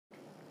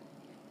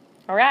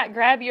All right,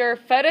 grab your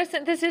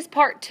photosynthesis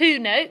part 2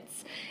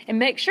 notes and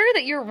make sure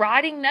that you're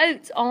writing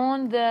notes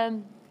on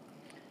the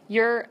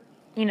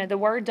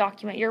Word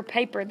document, your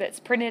paper that's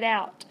printed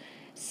out,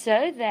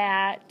 so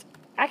that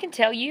I can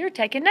tell you're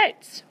taking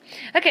notes.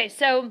 Okay,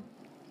 so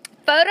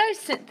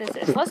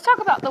photosynthesis. Let's talk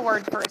about the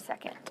word for a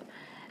second.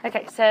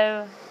 Okay,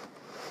 so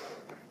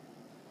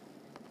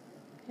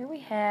here we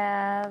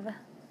have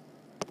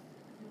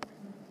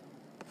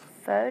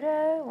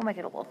photo. We'll make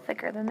it a little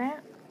thicker than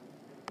that.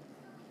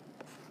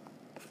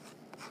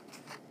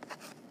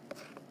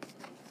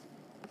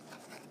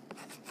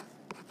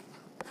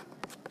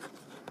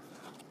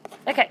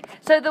 Okay,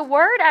 so the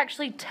word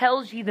actually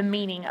tells you the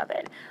meaning of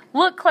it.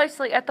 Look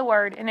closely at the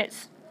word, and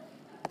it's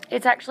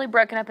actually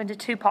broken up into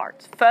 2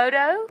 parts.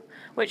 Photo,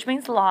 which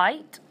means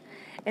light,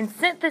 and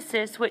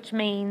synthesis, which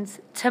means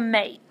to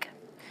make.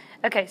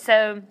 Okay,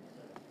 so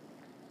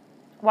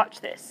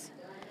watch this.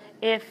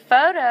 If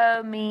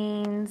photo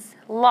means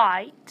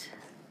light,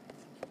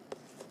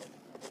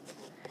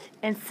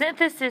 and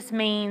synthesis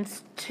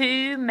means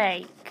to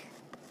make,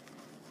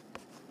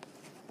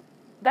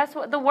 that's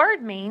what the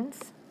word means.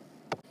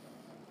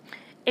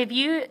 If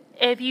you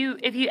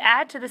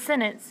add to the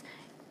sentence,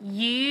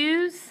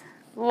 use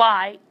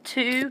light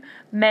to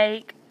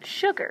make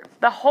sugar.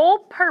 The whole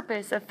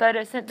purpose of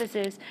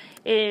photosynthesis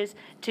is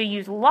to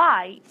use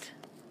light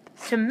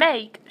to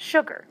make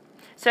sugar.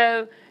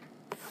 So,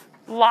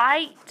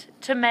 light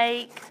to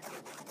make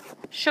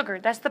sugar.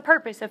 That's the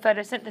purpose of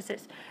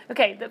photosynthesis.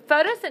 Okay, the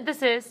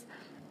photosynthesis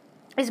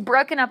is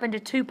broken up into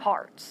 2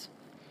 parts.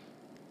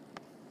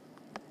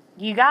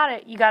 You got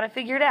it. You got to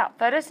figure it out.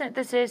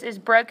 Photosynthesis is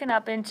broken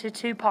up into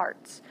 2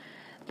 parts.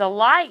 The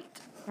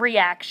light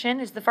reaction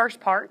is the first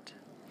part,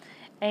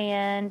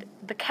 and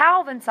the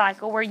Calvin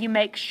cycle, where you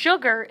make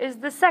sugar, is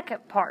the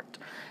second part.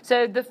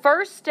 So the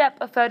first step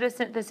of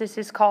photosynthesis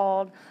is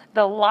called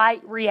the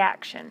light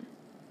reaction.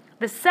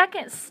 The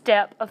second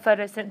step of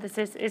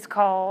photosynthesis is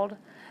called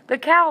the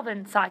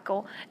Calvin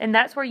cycle, and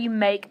that's where you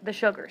make the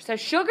sugar. So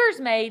sugar's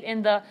made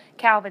in the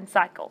Calvin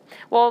cycle.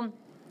 Well,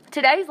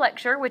 today's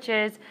lecture, which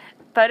is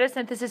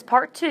photosynthesis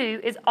part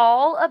 2, is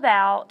all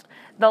about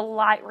the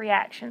light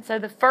reaction. So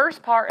the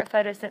first part of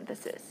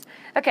photosynthesis.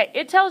 Okay,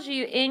 it tells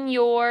you in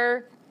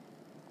your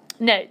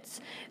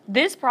notes,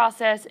 this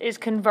process is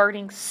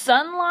converting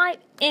sunlight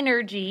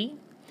energy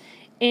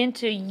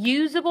into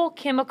usable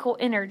chemical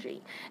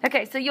energy.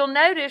 Okay, so you'll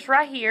notice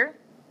right here,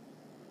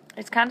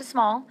 it's kind of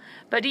small,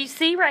 but do you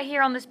see right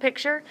here on this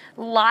picture,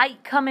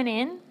 light coming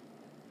in?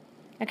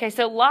 Okay,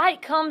 so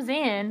light comes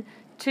in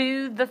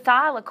to the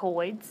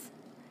thylakoids.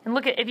 And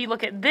if you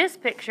look at this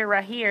picture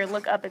right here,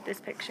 look up at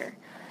this picture.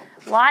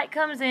 Light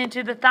comes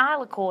into the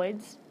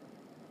thylakoids,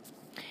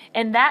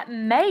 and that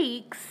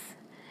makes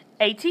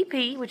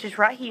ATP, which is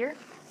right here,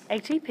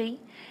 ATP,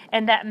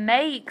 and that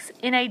makes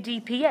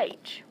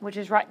NADPH, which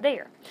is right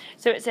there.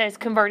 So it says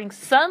converting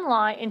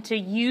sunlight into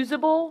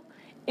usable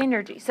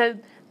energy. So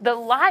the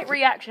light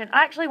reaction,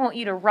 I actually want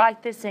you to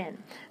write this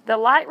in. The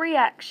light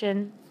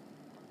reaction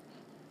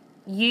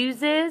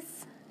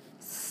uses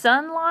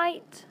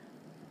sunlight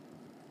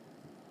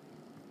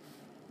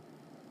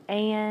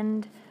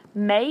and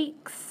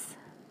makes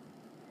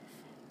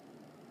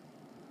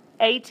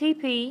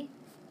ATP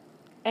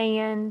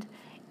and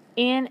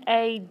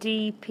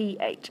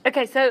NADPH.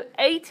 Okay, so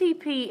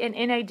ATP and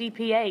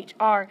NADPH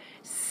are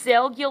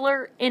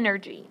cellular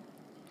energy.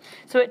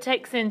 So it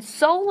takes in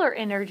solar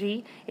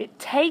energy,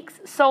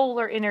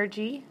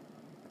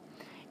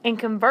 and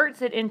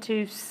converts it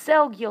into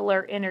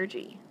cellular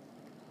energy.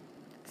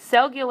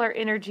 Cellular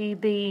energy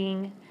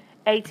being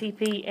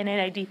ATP and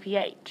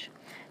NADPH.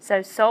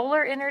 So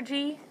solar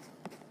energy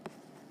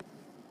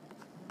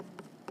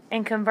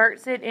and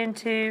converts it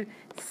into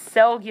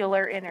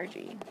cellular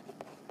energy.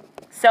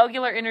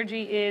 Cellular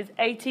energy is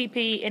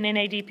ATP and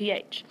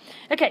NADPH.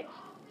 Okay,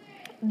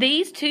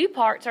 these 2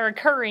 parts are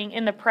occurring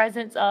in the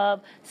presence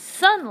of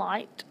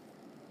sunlight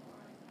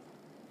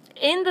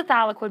in the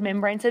thylakoid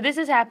membrane. So this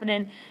is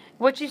happening.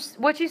 What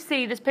you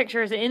see, this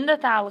picture is in the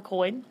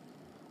thylakoid.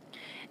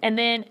 And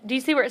then, do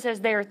you see where it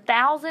says there are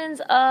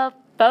thousands of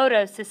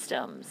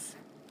photosystems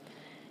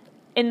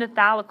in the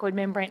thylakoid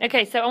membrane?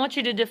 Okay, so I want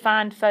you to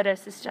define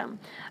photosystem.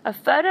 A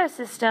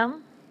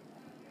photosystem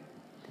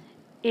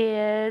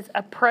is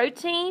a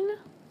protein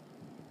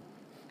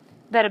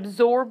that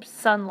absorbs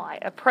sunlight.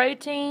 A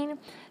protein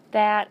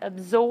that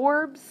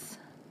absorbs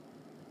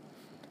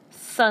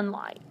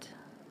sunlight.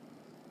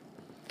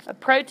 A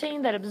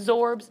protein that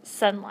absorbs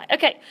sunlight.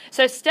 Okay,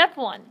 so step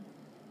 1.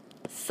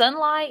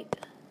 Sunlight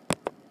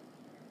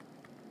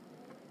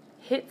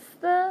hits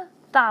the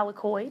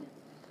thylakoid.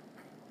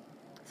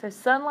 So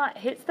sunlight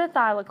hits the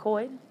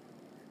thylakoid,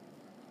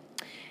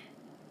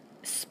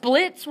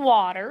 splits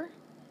water.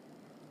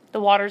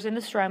 The water's in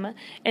the stroma,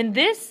 and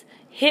this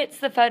hits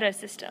the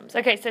photosystems.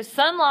 Okay, so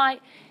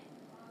sunlight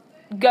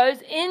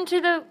goes into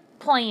the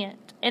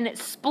plant and it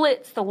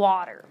splits the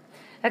water.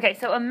 Okay,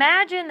 so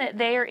imagine that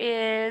there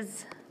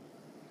is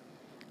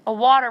a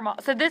water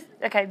so this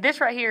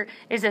right here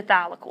is a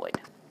thylakoid.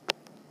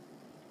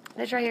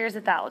 This right here is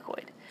a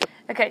thylakoid.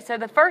 Okay, so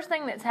the first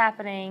thing that's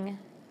happening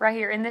right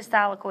here in this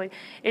thylakoid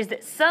is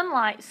that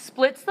sunlight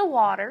splits the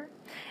water,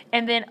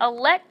 and then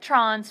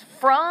electrons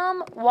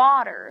from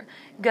water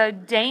go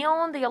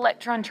down the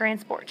electron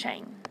transport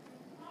chain.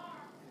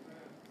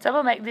 So I'm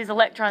going to make these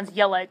electrons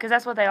yellow because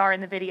that's what they are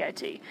in the video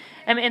too.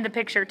 I mean in the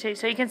picture too.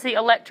 So you can see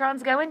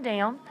electrons going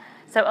down.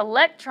 So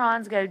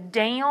electrons go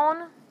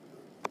down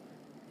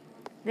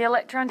the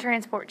electron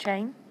transport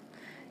chain.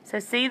 So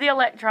see the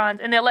electrons,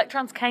 and the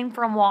electrons came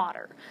from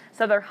water.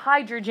 So they're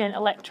hydrogen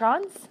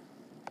electrons.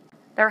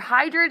 They're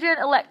hydrogen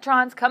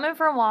electrons coming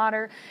from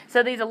water.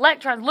 So these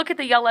electrons, look at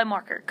the yellow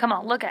marker. Come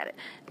on, look at it.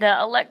 The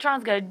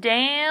electrons go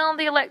down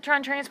the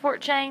electron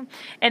transport chain,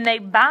 and they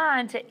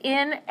bind to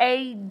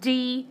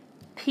NADPH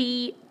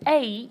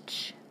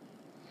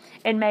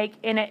and they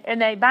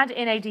bind to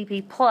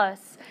NADP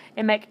plus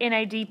and make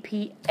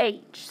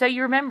NADPH. So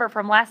you remember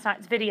from last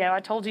night's video, I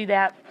told you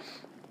that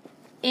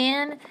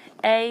NADP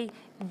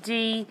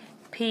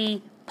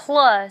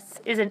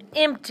plus is an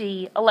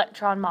empty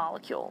electron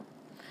molecule.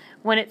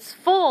 When it's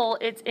full,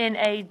 it's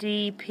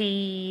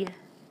NADPH.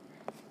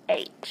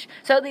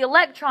 So the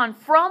electron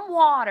from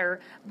water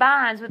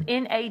binds with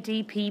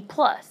NADP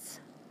plus.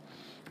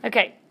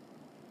 Okay,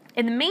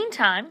 in the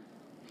meantime,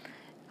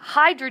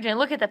 hydrogen,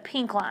 look at the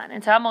pink line.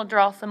 And so I'm going to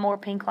draw some more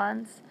pink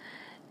lines.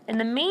 In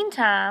the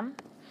meantime,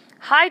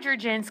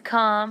 hydrogen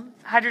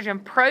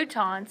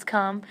protons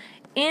come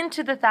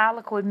into the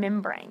thylakoid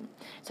membrane.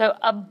 So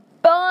a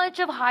bunch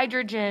of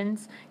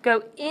hydrogens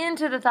go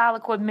into the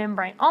thylakoid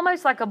membrane,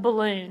 almost like a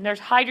balloon. There's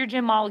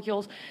hydrogen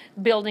molecules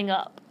building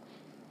up.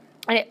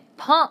 And it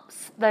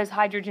pumps those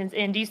hydrogens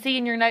in. Do you see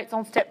in your notes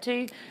on step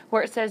 2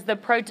 where it says the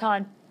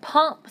proton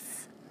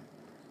pumps?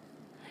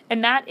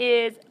 And that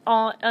is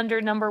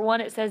under number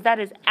 1, it says that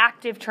is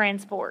active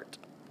transport.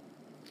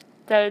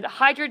 So the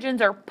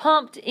hydrogens are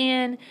pumped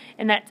in,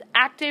 and that's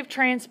active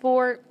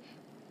transport.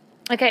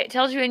 Okay, it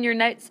tells you in your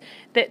notes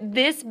that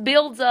this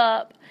builds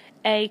up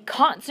a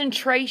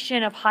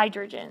concentration of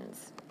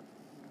hydrogens.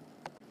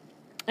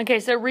 Okay,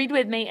 so read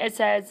with me. It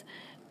says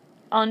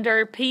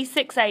under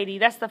P680,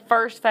 that's the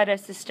first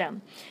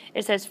photosystem.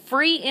 It says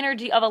free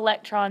energy of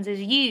electrons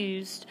is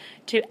used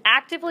to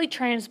actively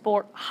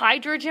transport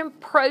hydrogen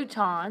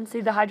protons,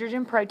 see the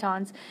hydrogen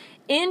protons,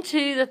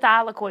 into the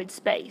thylakoid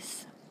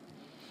space.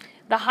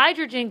 The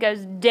hydrogen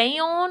goes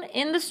down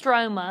in the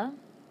stroma.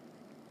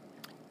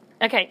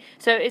 Okay,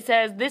 so it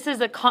says this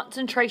is a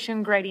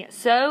concentration gradient.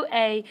 So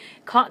a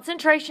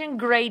concentration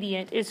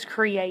gradient is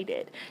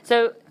created.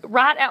 So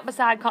right out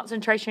beside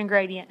concentration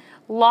gradient,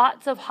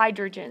 lots of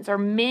hydrogens, or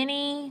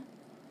many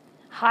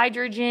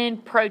hydrogen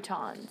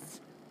protons.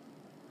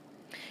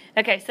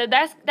 Okay, so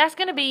that's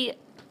going to be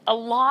a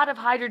lot of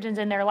hydrogens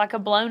in there, like a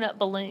blown up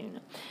balloon.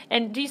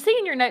 And do you see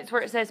in your notes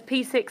where it says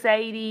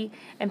P680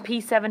 and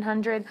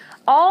P700?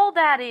 All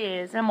that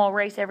is, and I'm going to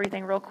erase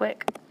everything real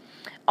quick.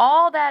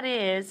 All that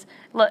is,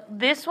 look,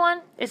 this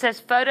one, it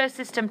says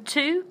photosystem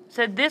 2.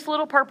 So this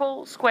little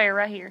purple square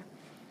right here,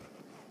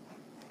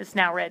 it's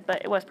now red,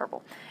 but it was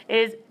purple,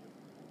 is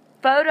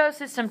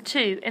photosystem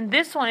 2. And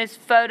this one is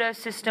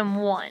photosystem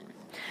 1.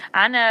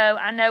 I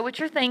know what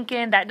you're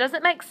thinking. That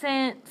doesn't make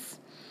sense.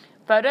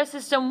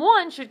 Photosystem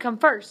 1 should come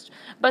first,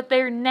 but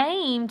they're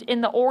named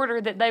in the order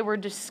that they were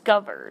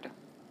discovered.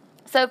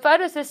 So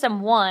photosystem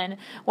 1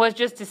 was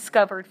just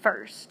discovered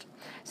first.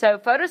 So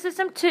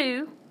photosystem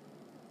 2,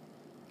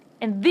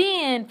 and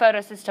then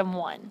photosystem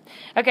 1.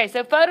 Okay,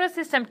 so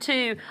photosystem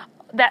 2,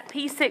 that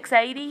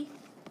P680,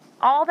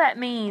 all that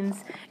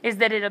means is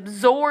that it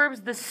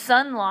absorbs the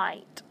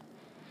sunlight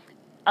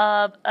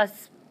of a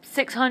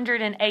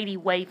 680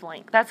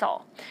 wavelength. That's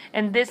all.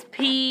 And this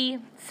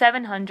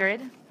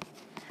P700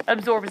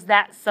 absorbs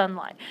that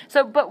sunlight.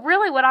 So, but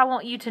really what I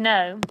want you to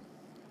know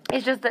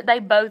is just that they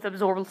both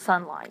absorb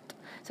sunlight.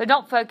 So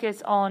don't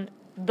focus on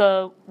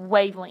the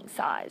wavelength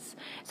size.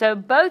 So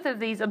both of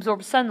these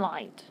absorb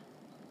sunlight.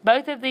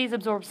 Both of these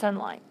absorb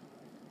sunlight.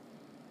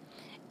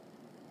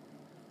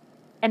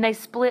 And they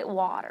split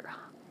water.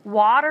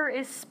 Water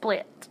is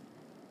split.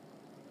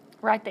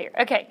 Right there.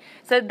 Okay,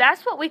 so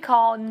that's what we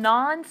call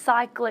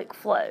non-cyclic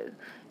flow.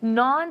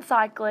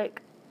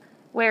 Non-cyclic,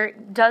 where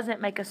it doesn't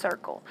make a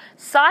circle.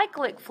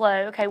 Cyclic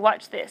flow, okay,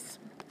 watch this.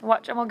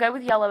 Watch, I'm going to go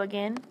with yellow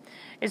again,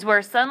 is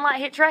where sunlight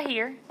hits right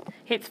here,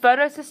 hits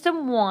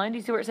photosystem 1. Do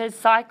you see where it says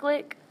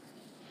cyclic?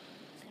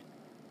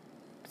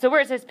 So where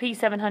it says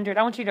P700,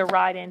 I want you to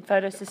write in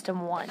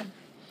photosystem 1.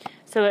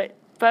 So at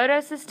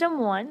photosystem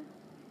 1,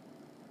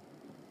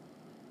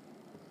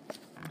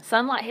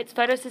 sunlight hits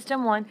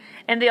photosystem 1,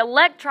 and the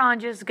electron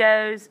just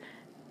goes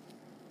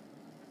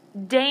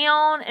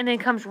down and then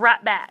comes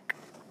right back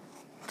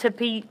to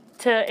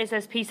it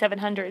says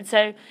P700.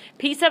 So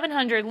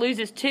P700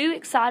 loses 2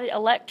 excited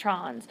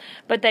electrons,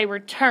 but they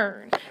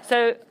return.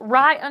 So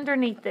right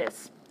underneath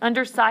this,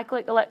 under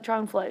cyclic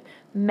electron flow,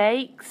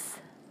 makes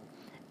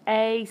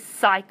a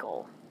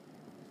cycle.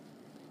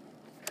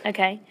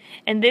 Okay,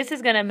 and this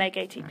is going to make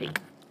ATP.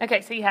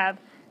 Okay, so you have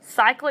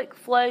cyclic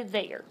flow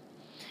there.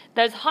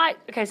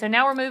 Okay, so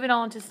now we're moving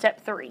on to step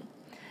 3.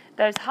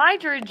 Those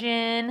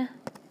hydrogen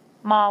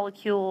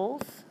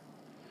molecules.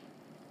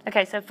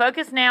 Okay, so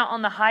focus now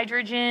on the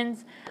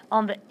hydrogens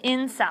on the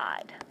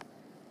inside.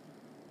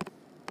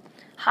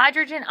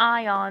 Hydrogen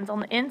ions on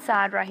the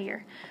inside right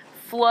here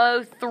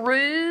flow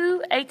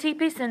through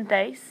ATP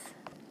synthase,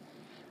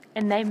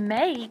 and they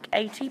make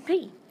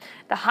ATP.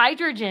 The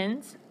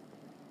hydrogens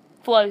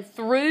flow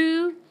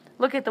through,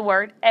 look at the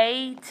word,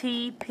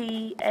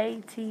 ATP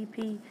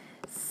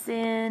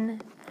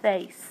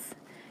synthase.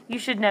 You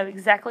should know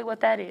exactly what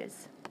that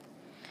is.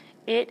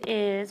 It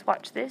is,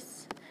 watch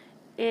this,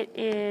 it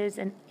is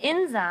an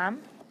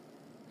enzyme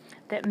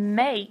that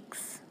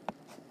makes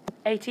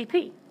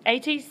ATP.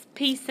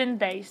 ATP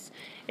synthase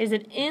is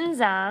an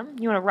enzyme,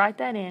 you want to write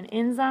that in,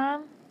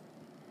 enzyme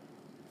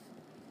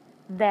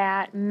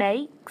that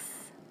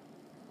makes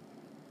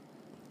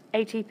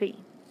ATP.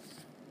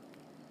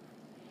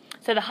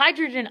 So the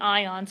hydrogen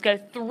ions go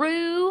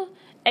through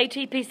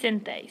ATP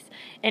synthase,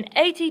 and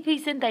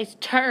ATP synthase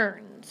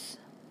turns.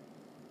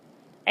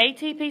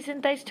 ATP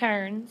synthase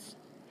turns,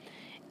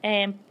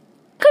 and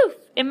poof,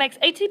 it makes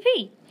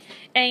ATP.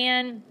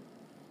 And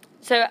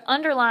so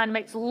underline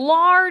makes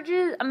large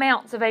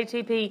amounts of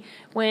ATP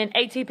when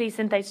ATP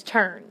synthase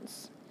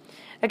turns.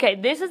 Okay,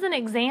 this is an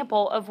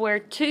example of where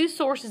two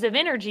sources of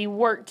energy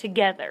work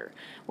together,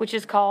 which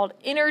is called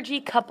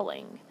energy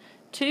coupling.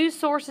 Two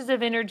sources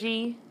of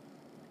energy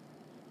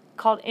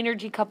called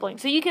energy coupling.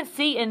 So you can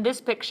see in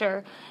this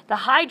picture the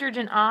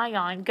hydrogen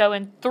ion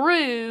going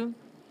through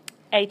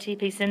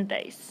ATP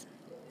synthase.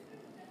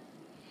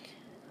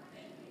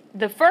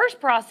 The first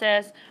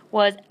process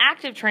was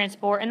active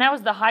transport, and that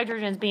was the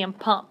hydrogens being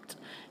pumped.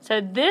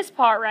 So this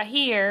part right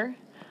here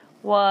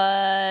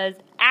was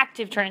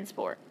active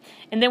transport.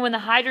 And then when the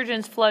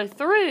hydrogens flow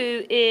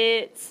through,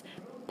 it's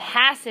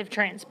passive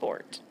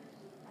transport.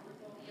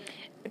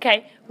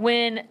 Okay,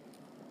 when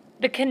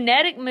the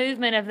kinetic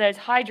movement of those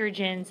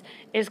hydrogens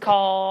is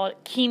called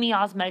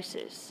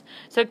chemiosmosis.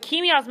 So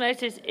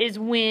chemiosmosis is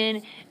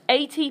when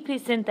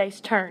ATP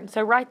synthase turns.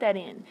 So write that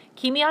in.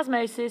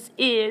 Chemiosmosis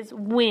is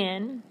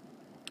when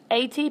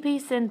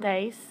ATP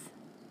synthase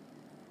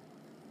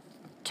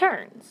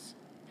turns.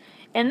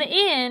 In the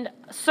end,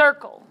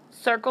 circle,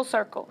 circle,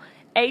 circle.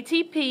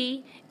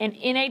 ATP and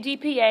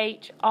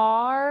NADPH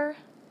are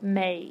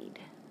made.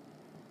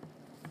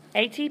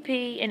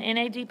 ATP and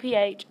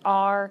NADPH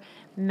are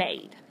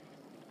made.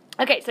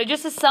 Okay, so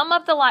just to sum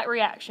up the light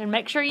reaction,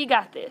 make sure you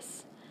got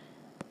this.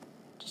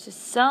 Just to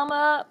sum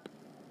up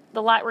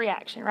the light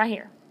reaction right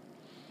here.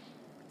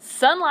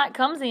 Sunlight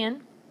comes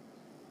in,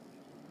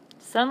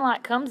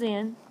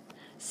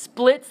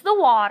 splits the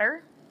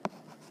water,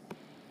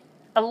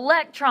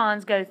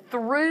 electrons go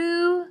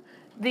through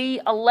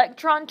the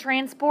electron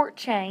transport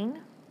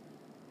chain.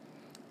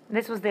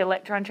 This was the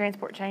electron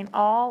transport chain.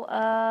 All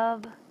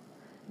of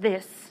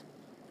this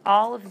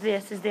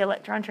is the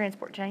electron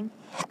transport chain.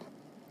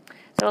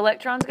 So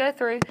electrons go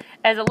through.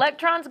 As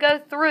electrons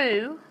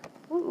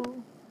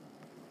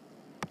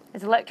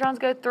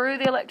go through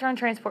the electron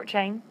transport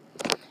chain,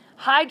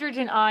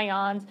 hydrogen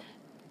ions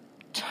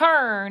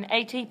turn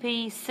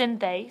ATP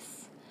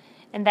synthase,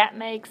 and that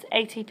makes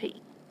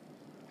ATP.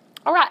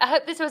 All right, I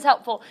hope this was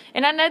helpful.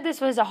 And I know this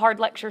was a hard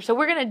lecture, so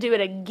we're going to do it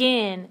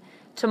again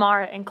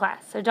tomorrow in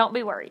class, so don't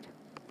be worried.